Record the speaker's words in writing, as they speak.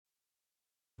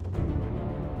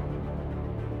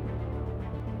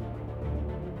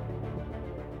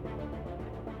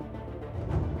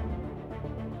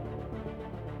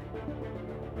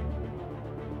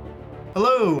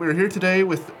Hello, we're here today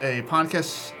with a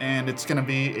podcast, and it's going to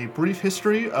be a brief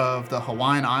history of the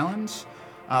Hawaiian Islands.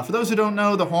 For those who don't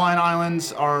know, the Hawaiian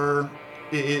Islands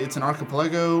it's an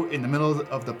archipelago in the middle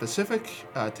of the Pacific.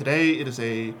 Today, it is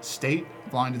a state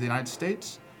belonging to the United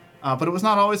States, but it was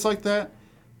not always like that.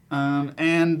 My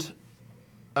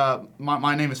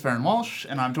name is Farron Walsh,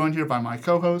 and I'm joined here by my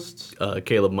co-hosts.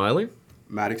 Caleb Miley.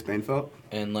 Maddox Bainfeld.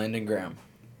 And Landon Graham.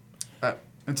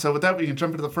 And so with that, we can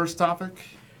jump into the first topic.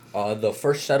 The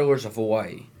first settlers of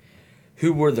Hawaii.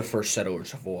 Who were the first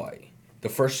settlers of Hawaii? The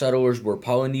first settlers were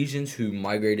Polynesians who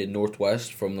migrated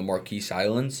northwest from the Marquise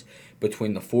Islands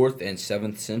between the 4th and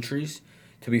 7th centuries,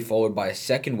 to be followed by a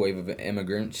second wave of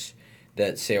immigrants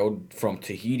that sailed from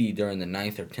Tahiti during the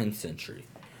 9th or 10th century.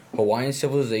 Hawaiian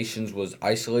civilization was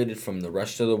isolated from the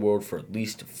rest of the world for at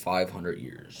least 500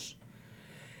 years.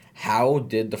 How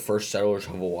did the first settlers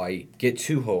of Hawaii get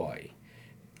to Hawaii?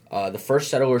 The first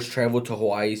settlers traveled to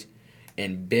Hawaii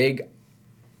in big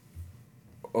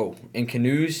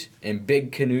canoes.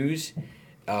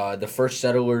 The first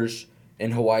settlers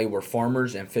in Hawaii were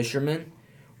farmers and fishermen.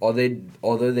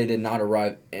 Although they did not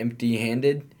arrive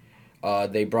empty-handed,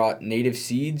 they brought native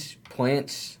seeds,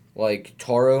 plants like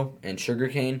taro and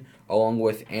sugarcane, along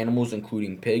with animals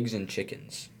including pigs and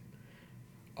chickens.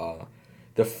 How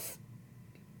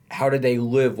did they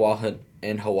live while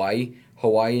in Hawaii?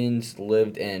 Hawaiians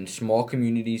lived in small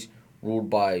communities ruled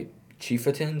by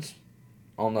chieftains.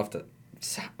 I don't know if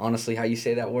that's honestly how you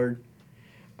say that word.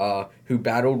 Who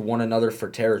battled one another for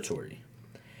territory.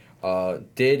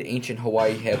 Did ancient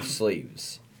Hawaii have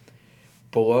slaves?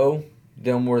 Below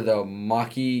them were the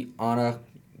Makiana.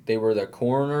 They were the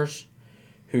coroners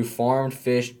who farmed,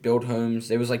 fished, built homes.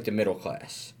 They was like the middle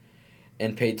class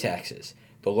and paid taxes.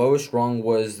 The lowest rung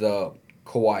was the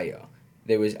Kauaia.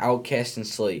 They was outcasts and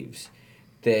slaves.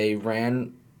 They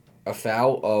ran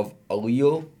afoul of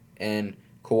Alio and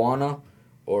Koana,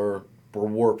 or were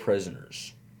war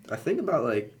prisoners. I think about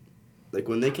like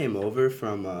when they came over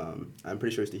from I'm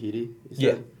pretty sure it's Tahiti.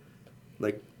 Yeah.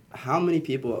 Like how many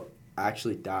people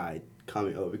actually died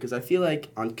coming over? Because I feel like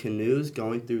on canoes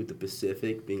going through the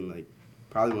Pacific being like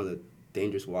probably one of the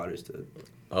dangerous waters to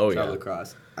travel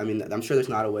across. I mean, I'm sure there's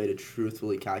not a way to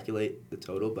truthfully calculate the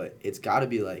total, but it's got to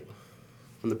be like,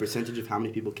 from the percentage of how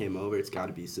many people came over, it's got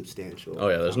to be substantial. Oh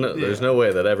yeah, there's no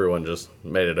way that everyone just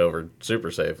made it over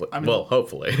super safely. I mean, well,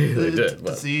 hopefully they did.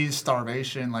 Disease,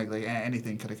 starvation, like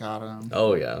anything could have got them.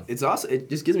 Oh yeah. It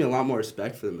just gives me a lot more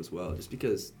respect for them as well, just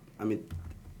because I mean,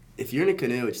 if you're in a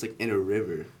canoe, it's like in a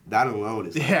river. That alone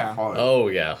is hard. Oh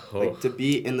yeah. Oh. Like to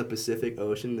be in the Pacific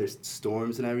Ocean, there's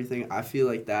storms and everything. I feel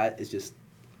like that is just.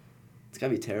 It's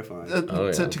gotta be terrifying.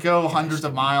 To go hundreds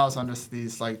of miles under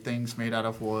these like things made out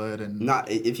of wood and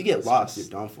if you get lost, you're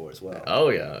done for as well. Oh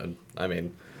yeah, I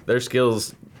mean their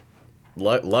skills.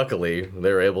 Luckily,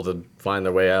 they were able to find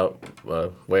their way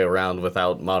around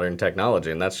without modern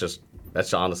technology, and that's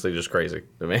honestly just crazy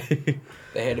to me.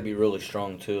 They had to be really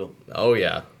strong too. Oh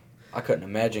yeah. I couldn't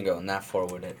imagine going that far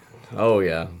with it. Oh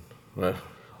yeah.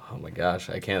 Oh my gosh,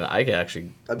 I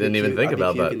actually didn't even think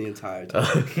about that. The entire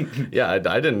time. Yeah, I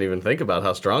didn't even think about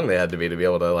how strong they had to be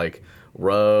able to like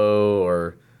row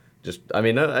or just. I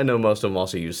mean, I know most of them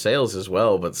also use sails as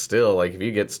well, but still, like if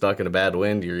you get stuck in a bad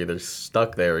wind, you're either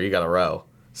stuck there or you got to row.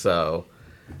 So,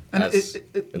 and it's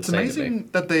amazing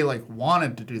that they like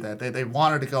wanted to do that. They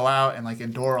wanted to go out and like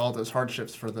endure all those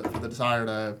hardships for the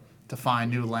desire to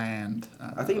find new land.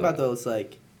 I think about those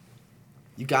like.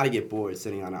 You gotta get bored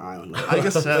sitting on an island. Like, I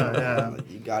guess so. Yeah. Like,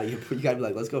 you gotta be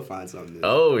like, let's go find something new.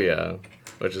 Oh yeah,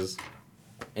 which is.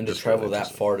 And to travel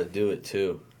that far to do it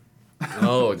too.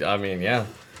 Oh, I mean, yeah.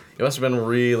 You must have been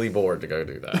really bored to go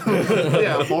do that.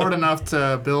 Yeah, bored enough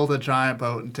to build a giant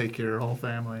boat and take your whole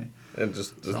family. And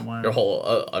just somewhere. Your whole,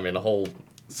 a whole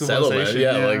settlement.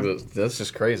 Yeah, like that's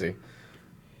just crazy.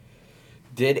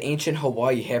 Did ancient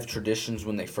Hawaii have traditions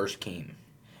when they first came?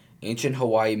 Ancient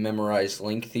Hawaii memorized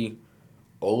lengthy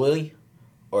oli,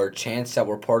 or chants that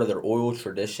were part of their oral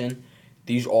tradition.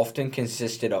 These often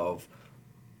consisted of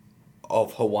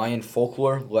Hawaiian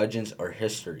folklore, legends, or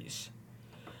histories.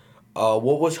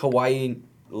 What was Hawaii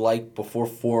like before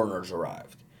foreigners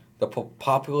arrived? The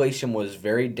population was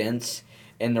very dense,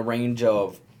 in the range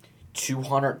of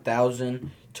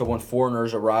 200,000 to when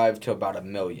foreigners arrived to about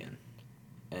 1 million.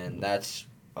 And that's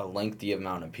a lengthy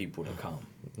amount of people to come.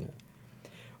 Yeah.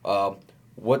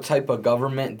 What type of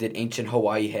government did ancient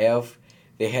Hawaii have?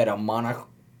 They had a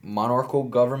monarchical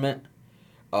government.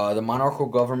 The monarchical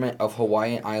government of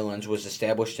Hawaiian Islands was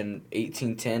established in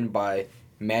 1810 by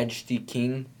Majesty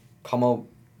King Kamehameha.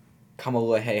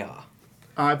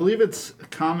 I believe it's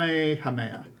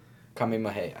Kamehameha.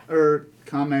 Kamehameha. Or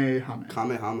Kamehameha.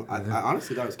 Kamehameha. I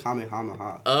honestly thought it was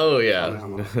Kamehameha. Oh, yeah.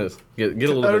 Kamehameha. get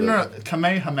a little bit No, of...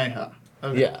 Kamehameha.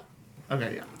 Okay. Yeah.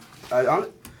 Okay,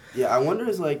 yeah. I wonder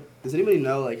does anybody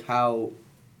know how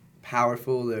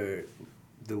powerful the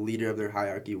leader of their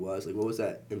hierarchy was? Like, what was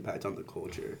that impact on the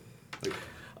culture?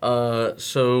 Like,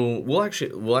 so we'll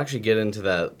actually get into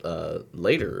that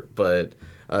later. But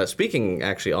speaking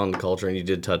actually on the culture, and you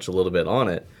did touch a little bit on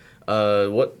it.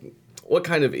 What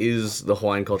kind of is the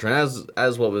Hawaiian culture? And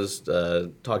as what was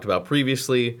talked about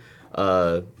previously,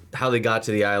 how they got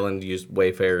to the island used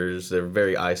wayfarers. They're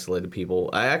very isolated people.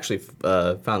 I actually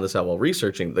found this out while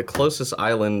researching. The closest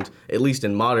island, at least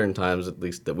in modern times, at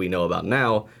least that we know about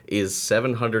now, is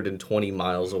 720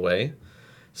 miles away.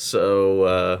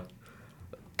 So,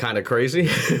 kind of crazy.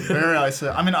 Very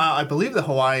isolated. I mean, I believe that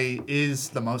Hawaii is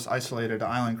the most isolated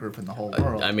island group in the whole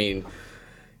world. I mean,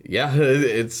 yeah,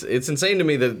 it's insane to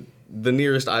me that the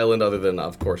nearest island, other than,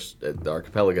 of course, the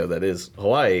archipelago that is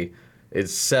Hawaii,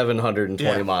 is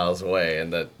 720 miles away,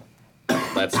 and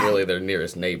that's really their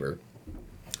nearest neighbor.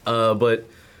 But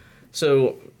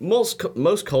so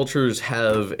most cultures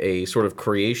have a sort of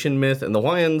creation myth, and the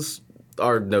Hawaiians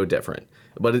are no different.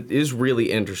 But it is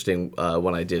really interesting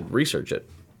when I did research it.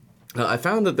 I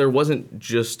found that there wasn't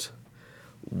just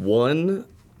one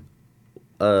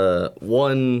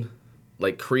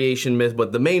like creation myth,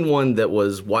 but the main one that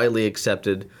was widely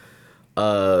accepted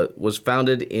was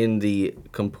founded in the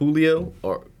Kumpulipo,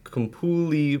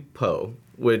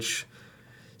 which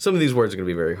some of these words are going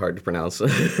to be very hard to pronounce,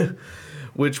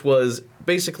 which was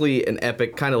basically an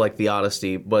epic, kind of like the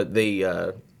Odyssey, but they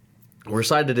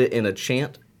recited it in a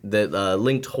chant that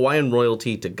linked Hawaiian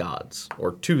royalty to gods,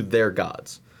 or to their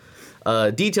gods.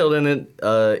 Detailed in it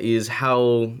is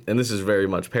how, and this is very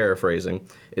much paraphrasing,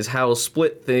 is how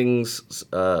split things,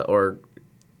 or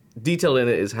detailed in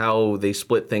it is how they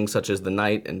split things such as the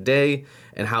night and day,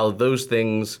 and how those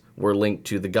things were linked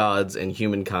to the gods and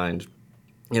humankind,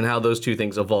 and how those two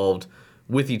things evolved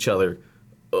with each other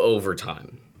over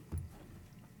time.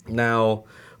 Now,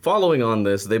 following on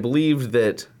this, they believed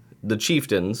that the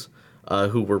chieftains,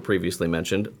 who were previously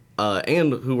mentioned,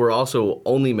 and who were also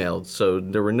only male, so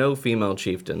there were no female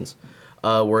chieftains,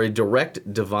 were a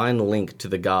direct divine link to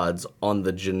the gods on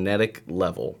the genetic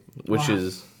level, which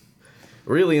is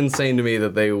really insane to me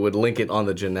that they would link it on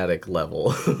the genetic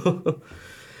level.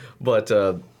 But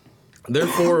their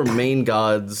four main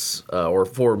gods, or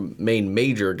four main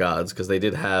major gods, because they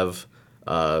did have,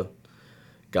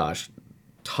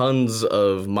 tons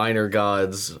of minor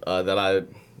gods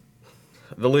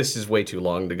the list is way too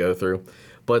long to go through.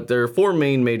 But their four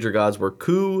main major gods were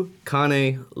Ku,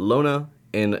 Kane, Lona,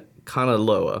 and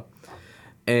Kanaloa.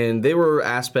 And they were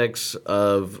aspects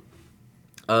of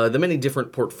the many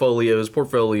different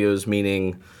portfolios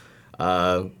meaning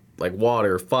like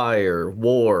water, fire,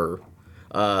 war,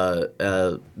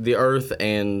 the earth,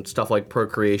 and stuff like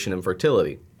procreation and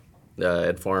fertility,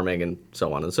 and farming, and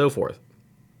so on and so forth.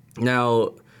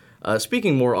 Now,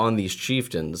 speaking more on these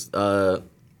chieftains,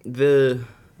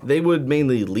 they would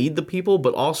mainly lead the people,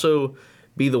 but also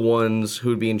be the ones who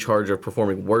would be in charge of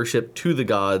performing worship to the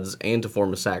gods and to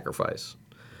form a sacrifice.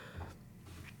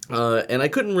 And I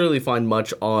couldn't really find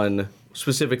much on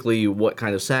specifically what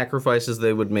kind of sacrifices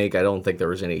they would make. I don't think there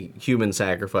was any human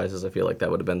sacrifices. I feel like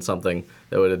that would have been something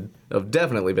that would have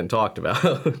definitely been talked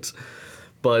about.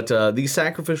 But these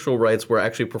sacrificial rites were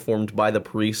actually performed by the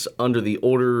priests under the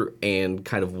order and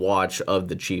kind of watch of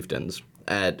the chieftains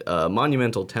at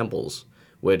monumental temples,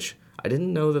 which I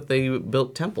didn't know that they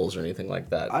built temples or anything like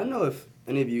that. I don't know if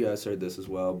any of you guys heard this as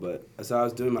well, but as I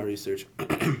was doing my research,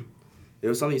 there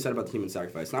was something you said about the human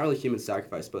sacrifice. Not really human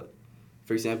sacrifice, but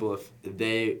for example,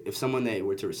 if someone they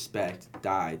were to respect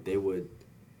died, they would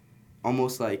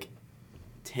almost like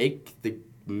take the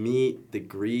meat, the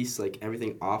grease, like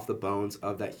everything off the bones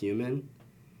of that human.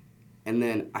 And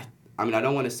then I mean I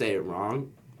don't want to say it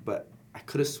wrong, but I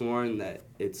could have sworn that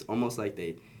it's almost like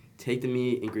they take the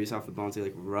meat and grease off the bones, they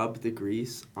like rub the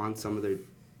grease on some of their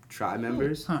tribe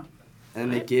members. Huh.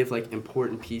 And they give like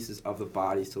important pieces of the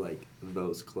bodies to like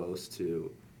those close to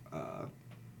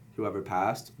whoever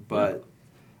passed. But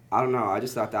I don't know. I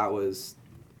just thought that was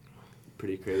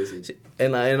pretty crazy.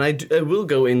 And I will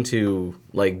go into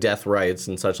like death rites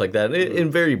and such like that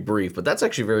in very brief. But that's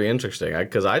actually very interesting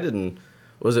because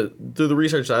through the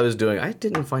research I was doing, I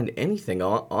didn't find anything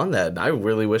on that. I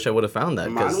really wish I would have found that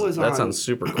because that sounds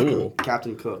super cool.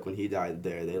 Captain Cook, when he died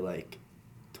there, they like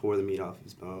tore the meat off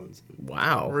his bones.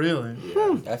 Wow. Really?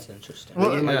 Yeah. That's interesting. They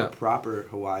gave him a proper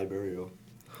Hawaii burial.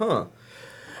 Huh.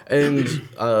 And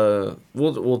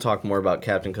we'll talk more about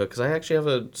Captain Cook because I actually have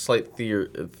a slight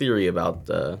theory about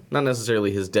not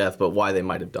necessarily his death, but why they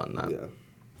might have done that. Yeah.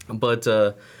 But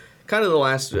kind of the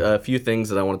last few things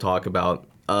that I want to talk about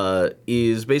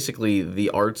is basically the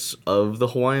arts of the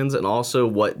Hawaiians and also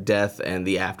what death and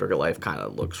the afterlife kind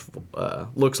of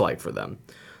looks like for them.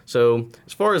 So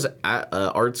as far as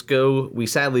arts go, we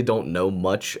sadly don't know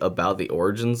much about the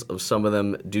origins of some of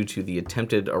them due to the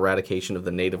attempted eradication of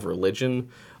the native religion,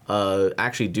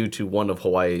 actually due to one of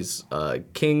Hawaii's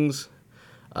kings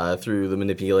through the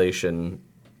manipulation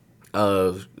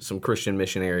of some Christian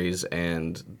missionaries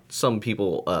and some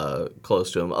people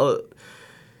close to him.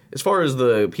 As far as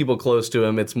the people close to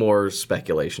him, it's more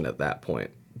speculation at that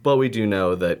point. But we do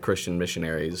know that Christian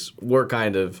missionaries were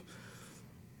kind of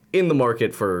in the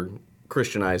market for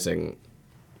Christianizing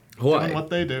Hawaii. Doing what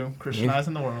they do,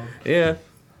 Christianizing the world. Yeah,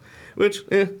 which,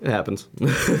 it happens.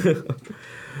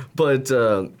 But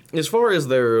as far as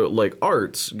their,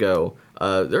 arts go,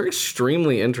 they're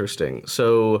extremely interesting.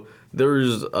 So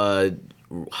there's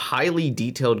highly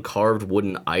detailed carved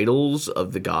wooden idols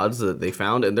of the gods that they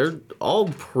found, and they're all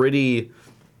pretty,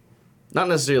 not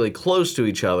necessarily close to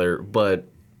each other, but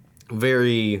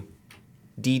very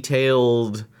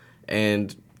detailed,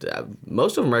 and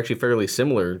most of them are actually fairly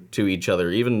similar to each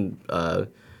other. Even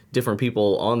different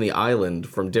people on the island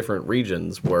from different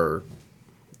regions were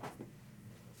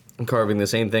carving the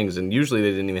same things, and usually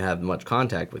they didn't even have much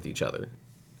contact with each other.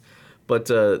 But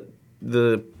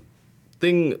the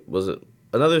thing was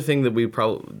another thing that we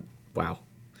probably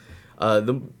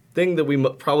the thing that we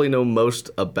probably know most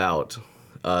about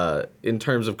in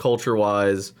terms of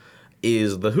culture-wise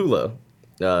is the hula,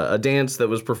 a dance that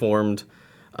was performed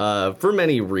for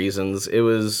many reasons. It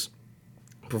was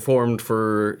performed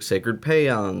for sacred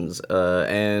paeans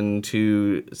and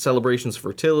to celebrations of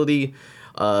fertility.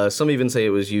 Some even say it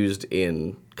was used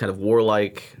in kind of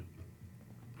warlike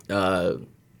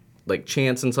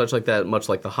chants and such like that, much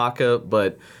like the haka,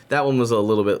 but that one was a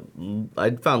little bit, I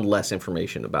found less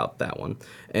information about that one.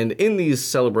 And in these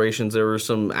celebrations, there were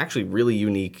some actually really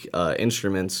unique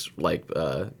instruments,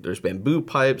 there's bamboo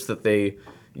pipes that they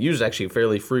used actually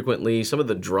fairly frequently. Some of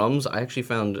the drums I actually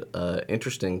found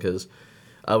interesting because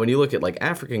when you look at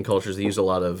African cultures, they use a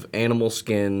lot of animal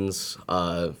skins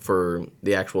for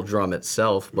the actual drum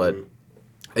itself, but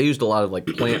they used a lot of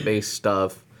plant-based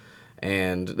stuff.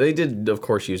 And they did, of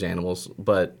course, use animals,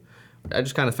 but I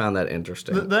just kind of found that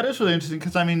interesting. That is really interesting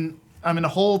because, I mean, the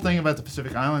whole thing about the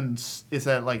Pacific Islands is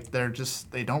that,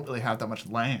 they don't really have that much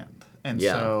land. And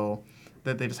so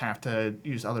that they just have to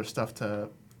use other stuff to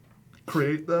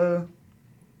create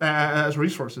as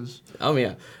resources. Oh,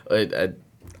 yeah. I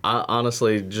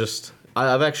honestly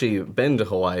I've actually been to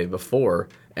Hawaii before,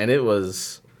 and it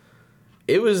was,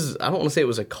 I don't want to say it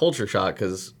was a culture shock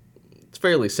because it's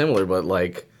fairly similar, but,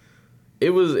 it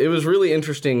was really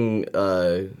interesting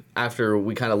after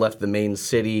we kind of left the main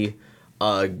city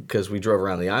because we drove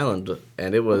around the island,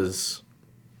 and it was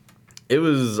a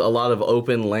lot of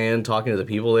open land, talking to the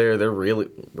people there. They're really,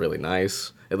 really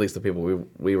nice. At least the people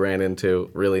we ran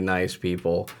into, really nice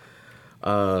people.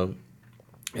 And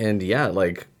yeah,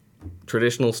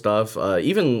 traditional stuff,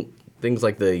 even things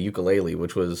like the ukulele,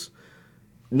 which was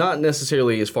not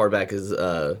necessarily as far back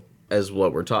as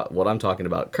what I'm talking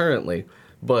about currently,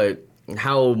 but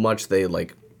how much they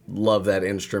love that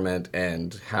instrument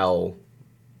and how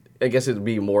I guess it'd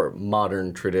be more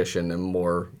modern tradition and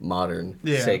more modern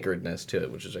sacredness to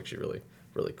it, which is actually really,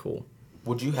 really cool.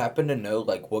 Would you happen to know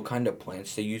what kind of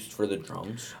plants they used for the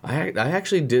drums? I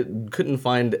actually couldn't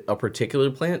find a particular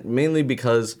plant, mainly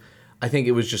because I think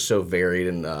it was just so varied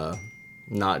and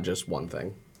not just one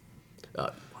thing.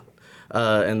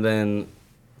 And then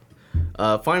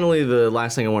finally, the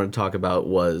last thing I wanted to talk about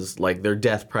was their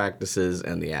death practices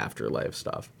and the afterlife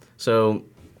stuff. So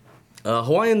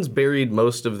Hawaiians buried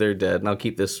most of their dead, and I'll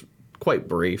keep this quite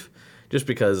brief, just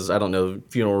because I don't know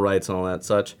funeral rites and all that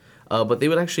such. But they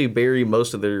would actually bury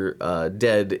most of their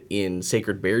dead in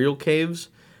sacred burial caves.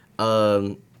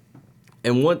 And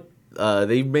what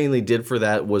they mainly did for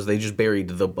that was they just buried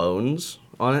the bones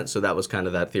on it. So that was kind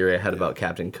of that theory I had about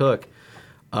Captain Cook.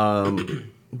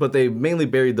 But they mainly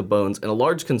buried the bones, and a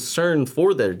large concern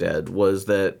for their dead was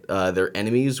that their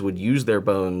enemies would use their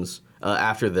bones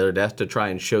after their death to try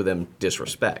and show them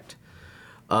disrespect,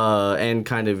 and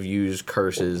kind of use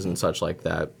curses and such like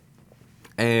that.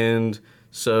 And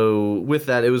so with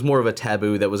that, it was more of a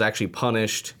taboo that was actually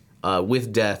punished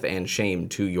with death and shame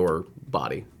to your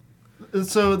body.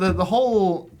 So the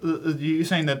whole you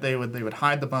saying that they would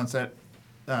hide the bones that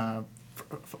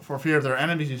for fear of their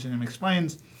enemies using them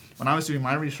explains. When I was doing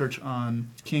my research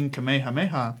on King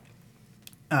Kamehameha,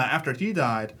 after he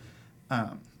died,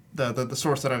 the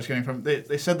source that I was getting from,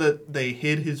 they said that they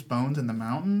hid his bones in the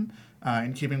mountain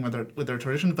in keeping with their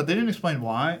traditions, but they didn't explain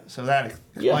why, so that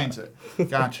explains it.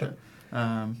 Gotcha.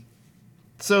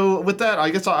 So with that, I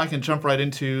guess I can jump right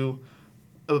into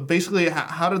basically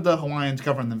how did the Hawaiians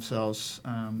govern themselves,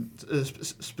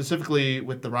 specifically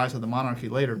with the rise of the monarchy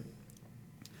later.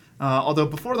 Although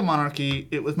before the monarchy,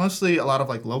 it was mostly a lot of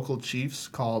like local chiefs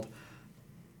called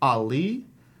ali,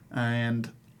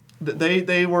 and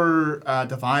they were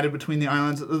divided between the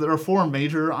islands. There are 4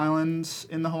 major islands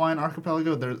in the Hawaiian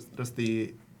archipelago. There's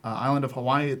the island of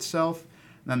Hawaii itself,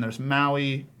 and then there's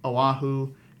Maui,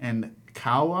 Oahu, and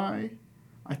Kauai.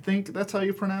 I think that's how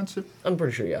you pronounce it. I'm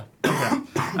pretty sure, yeah. Okay.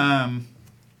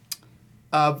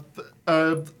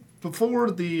 Before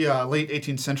the late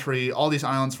 18th century, all these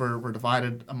islands were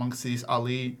divided amongst these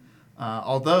ali.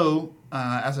 Although,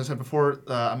 as I said before,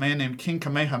 a man named King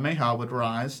Kamehameha would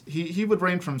rise. He would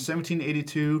reign from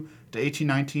 1782 to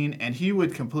 1819, and he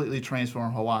would completely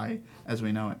transform Hawaii as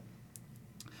we know it.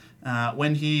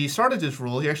 When he started his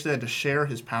rule, he actually had to share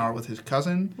his power with his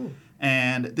cousin,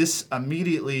 and this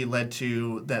immediately led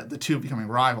to the two becoming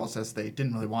rivals, as they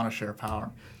didn't really want to share power.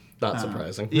 Not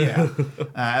surprising. Yeah,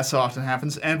 as so often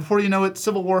happens. And before you know it,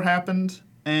 Civil War happened,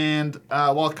 and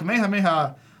while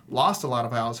Kamehameha lost a lot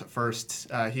of battles at first,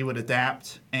 he would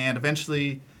adapt and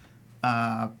eventually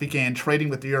began trading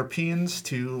with the Europeans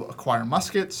to acquire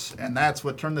muskets, and that's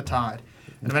what turned the tide.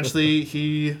 And eventually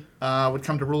he would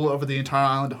come to rule over the entire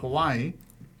island of Hawaii,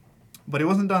 but he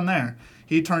wasn't done there.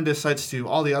 He turned his sights to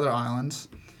all the other islands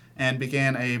and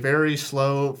began a very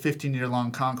slow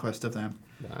 15-year-long conquest of them.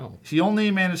 Wow. He only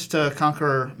managed to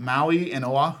conquer Maui and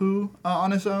Oahu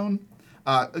on his own.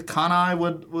 Kanai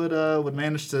would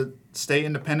manage to stay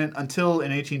independent until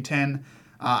in 1810.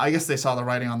 I guess they saw the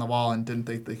writing on the wall and didn't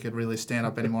think they could really stand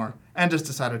up anymore, and just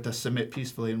decided to submit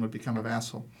peacefully and would become a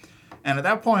vassal. And at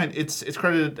that point, it's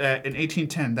credited in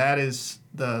 1810. That is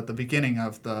the beginning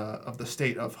of the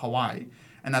state of Hawaii,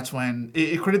 and that's when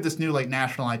it created this new like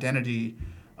national identity.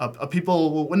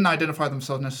 People wouldn't identify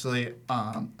themselves necessarily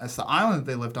as the island that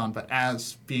they lived on, but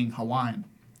as being Hawaiian.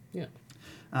 Yeah.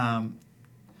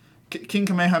 King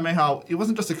Kamehameha, he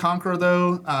wasn't just a conqueror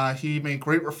though. He made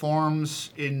great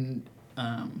reforms in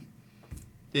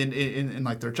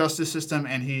like their justice system,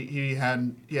 and he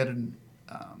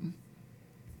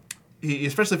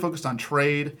especially focused on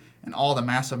trade and all the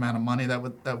massive amount of money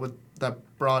that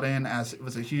brought in, as it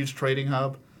was a huge trading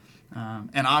hub.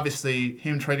 And obviously,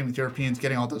 him trading with Europeans,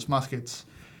 getting all those muskets,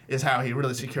 is how he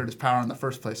really secured his power in the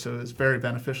first place. So it was very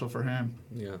beneficial for him.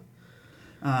 Yeah.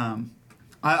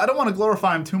 I don't want to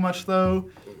glorify him too much, though.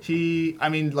 He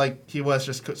was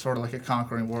just sort of like a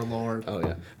conquering warlord. Oh,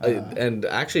 yeah. And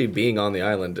actually being on the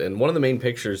island, and one of the main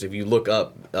pictures, if you look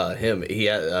up him, he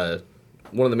had...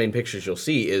 one of the main pictures you'll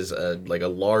see is like a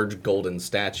large golden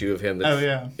statue of him.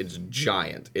 It's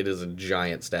giant. It is a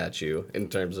giant statue in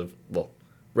terms of, well,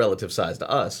 relative size to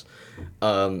us.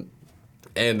 And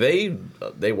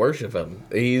they worship him.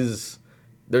 There's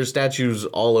statues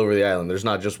all over the island. There's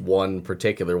not just one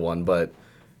particular one, but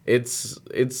it's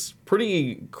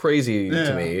pretty crazy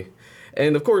to me.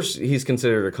 And of course, he's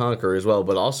considered a conqueror as well,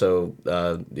 but also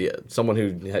someone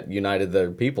who had united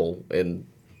their people in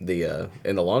the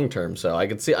long term. So I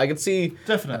could see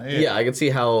definitely. Yeah, I could see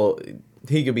how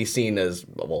he could be seen as,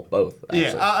 well, both. Actually.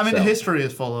 Yeah, I mean, history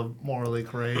is full of morally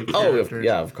correct characters. Oh,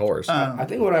 yeah, of course. I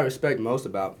think what I respect most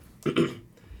about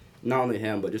not only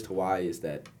him, but just Hawaii, is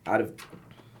that out of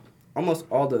almost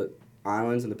all the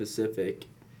islands in the Pacific,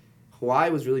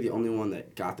 Hawaii was really the only one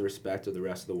that got the respect of the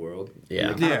rest of the world.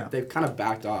 Yeah. They've kind of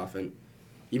backed off, and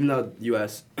even though the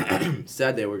U.S.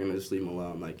 said they were going to just leave them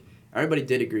alone, like, everybody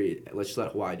did agree, let's just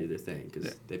let Hawaii do their thing,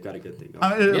 because they've got a good thing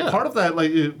going. Part of that,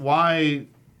 like, why...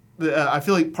 I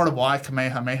feel like part of why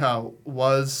Kamehameha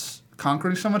was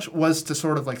conquering so much was to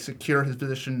sort of like secure his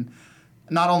position,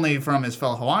 not only from his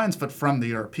fellow Hawaiians but from the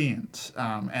Europeans.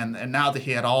 And now that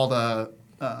he had all the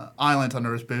islands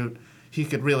under his boot, he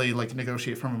could really like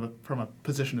negotiate from a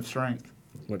position of strength.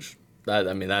 Which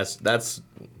that's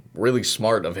really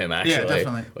smart of him, actually. Yeah,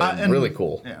 definitely. And really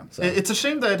cool. Yeah, so. It's a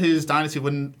shame that his dynasty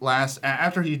wouldn't last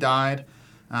after he died.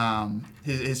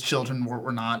 His children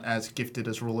were not as gifted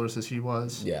as rulers as he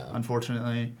was,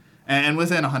 unfortunately. And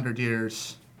within 100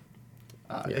 years,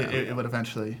 it would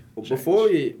eventually change. Before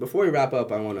we wrap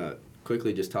up, I want to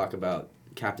quickly just talk about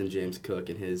Captain James Cook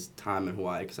and his time in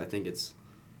Hawaii, because I think it's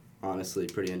honestly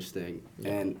pretty interesting.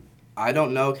 Yeah. And I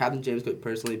don't know Captain James Cook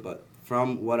personally, but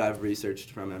from what I've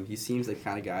researched from him, he seems like the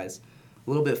kind of guy's a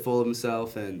little bit full of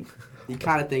himself, and he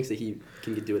kind of thinks that he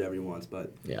can do whatever he wants.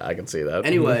 But yeah, I can see that.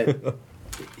 Anyway...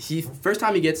 First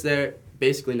time he gets there,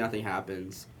 basically nothing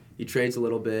happens. He trades a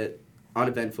little bit,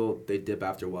 uneventful. They dip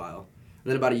after a while. And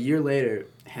then about a year later,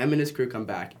 him and his crew come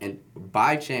back, and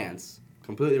by chance,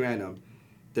 completely random,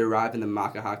 they arrive in the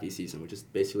Makahaki season, which is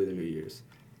basically the New Year's.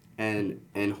 And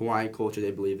in Hawaiian culture,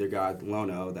 they believe their god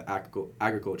Lono, the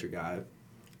agriculture god,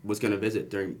 was going to visit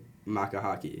during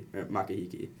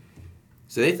Makahiki.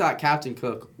 So they thought Captain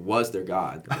Cook was their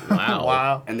god. Wow.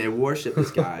 Wow. And they worship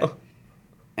this guy.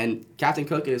 And Captain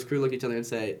Cook and his crew look at each other and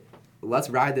say, let's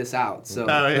ride this out. So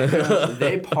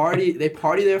they party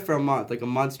there for a month, like a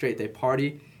month straight. They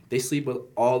party. They sleep with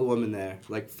all the women there,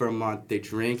 like for a month. They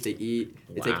drink, they eat,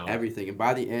 they take everything. And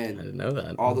by the end, I didn't know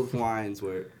that. all the Hawaiians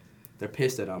they're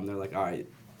pissed at him. They're like, all right,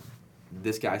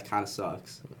 this guy kind of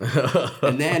sucks.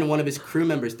 And then one of his crew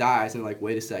members dies, and they're like,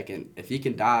 wait a second, if he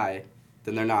can die,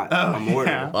 then they're not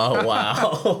immortal. Yeah. Oh,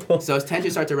 wow. So as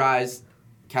tensions start to rise,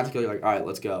 Captain Cook are like, all right,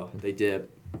 let's go. They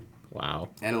dip. Wow.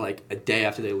 And like a day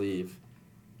after they leave,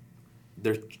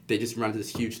 they just run into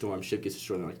this huge storm. Ship gets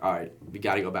destroyed. They're like, all right, we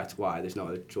got to go back to Hawaii. There's no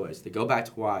other choice. They go back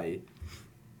to Hawaii.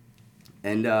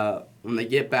 And when they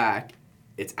get back,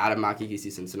 it's out of Makahiki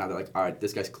season. So now they're like, all right,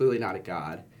 this guy's clearly not a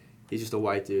god. He's just a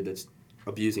white dude that's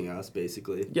abusing us,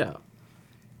 basically. Yeah.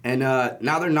 And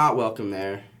now they're not welcome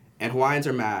there. And Hawaiians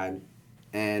are mad.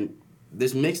 And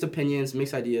there's mixed opinions,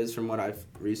 mixed ideas from what I've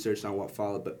researched on what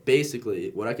followed. But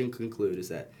basically, what I can conclude is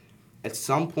that at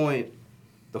some point,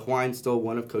 the Hawaiians stole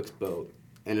one of Cook's boat.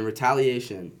 And in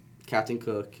retaliation, Captain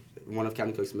Cook, one of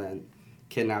Captain Cook's men,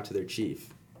 kidnapped their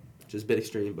chief. Which is a bit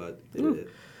extreme, but they did it.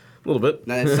 A little bit.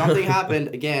 And then something happened,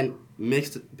 again,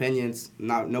 mixed opinions,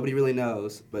 nobody really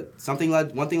knows. But one thing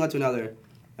led to another.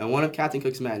 And one of Captain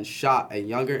Cook's men shot a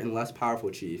younger and less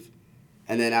powerful chief.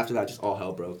 And then after that, just all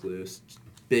hell broke loose. Just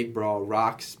big brawl,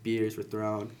 rocks, spears were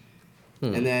thrown.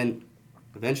 And then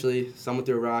eventually someone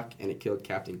threw a rock and it killed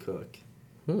Captain Cook.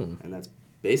 And that's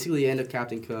basically the end of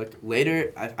Captain Cook.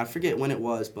 Later, I forget when it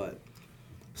was, but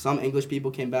some English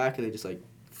people came back and they just like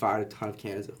fired a ton of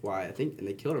cannons at Hawaii, I think, and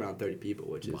they killed around 30 people,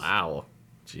 which is wow.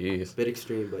 Jeez. a bit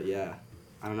extreme, but yeah.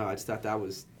 I don't know, I just thought that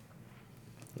was...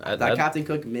 that Captain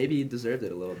Cook maybe deserved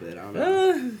it a little bit, I don't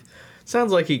know.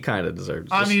 Sounds like he kind of deserves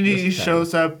it. I mean, he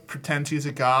shows up, pretends he's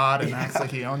a god, and acts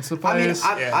like he owns the place.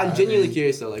 I'm genuinely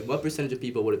curious, though. Like, what percentage of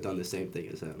people would have done the same thing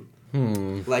as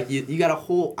him? Like, you got a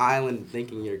whole island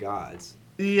thinking you're gods.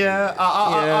 Yeah,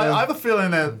 I have a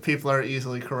feeling that people are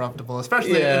easily corruptible,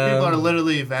 especially if people are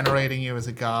literally venerating you as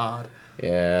a god.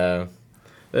 Yeah.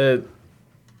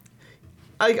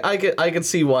 I could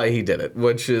see why he did it,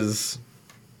 which is...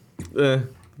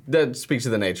 that speaks to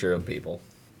the nature of people.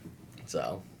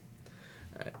 So...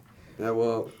 Yeah,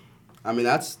 well, I mean,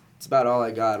 that's about all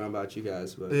I got. I don't know about you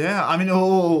guys, but... Yeah, I mean,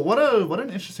 what an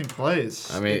interesting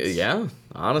place. I mean, yeah,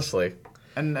 honestly.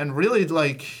 And really,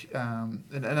 like,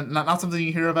 and not something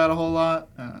you hear about a whole lot.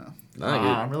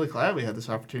 I'm really glad we had this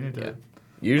opportunity to...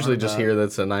 Usually just hear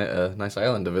that's a nice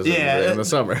island to visit in the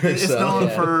summer. It's known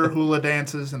for hula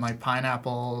dances and, like,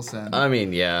 pineapples and... I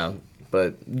mean, yeah,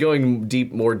 but going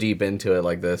more deep into it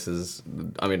like this is,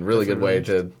 I mean, really good way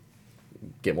to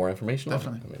get more information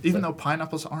Definitely. on it. I mean, even though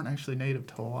pineapples aren't actually native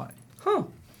to Hawaii. Huh.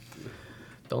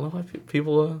 Don't know why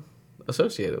people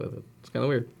associate it with it. It's kind of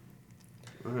weird.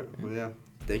 All right, well, yeah.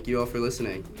 Thank you all for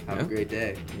listening. Have a great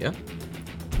day. Yeah.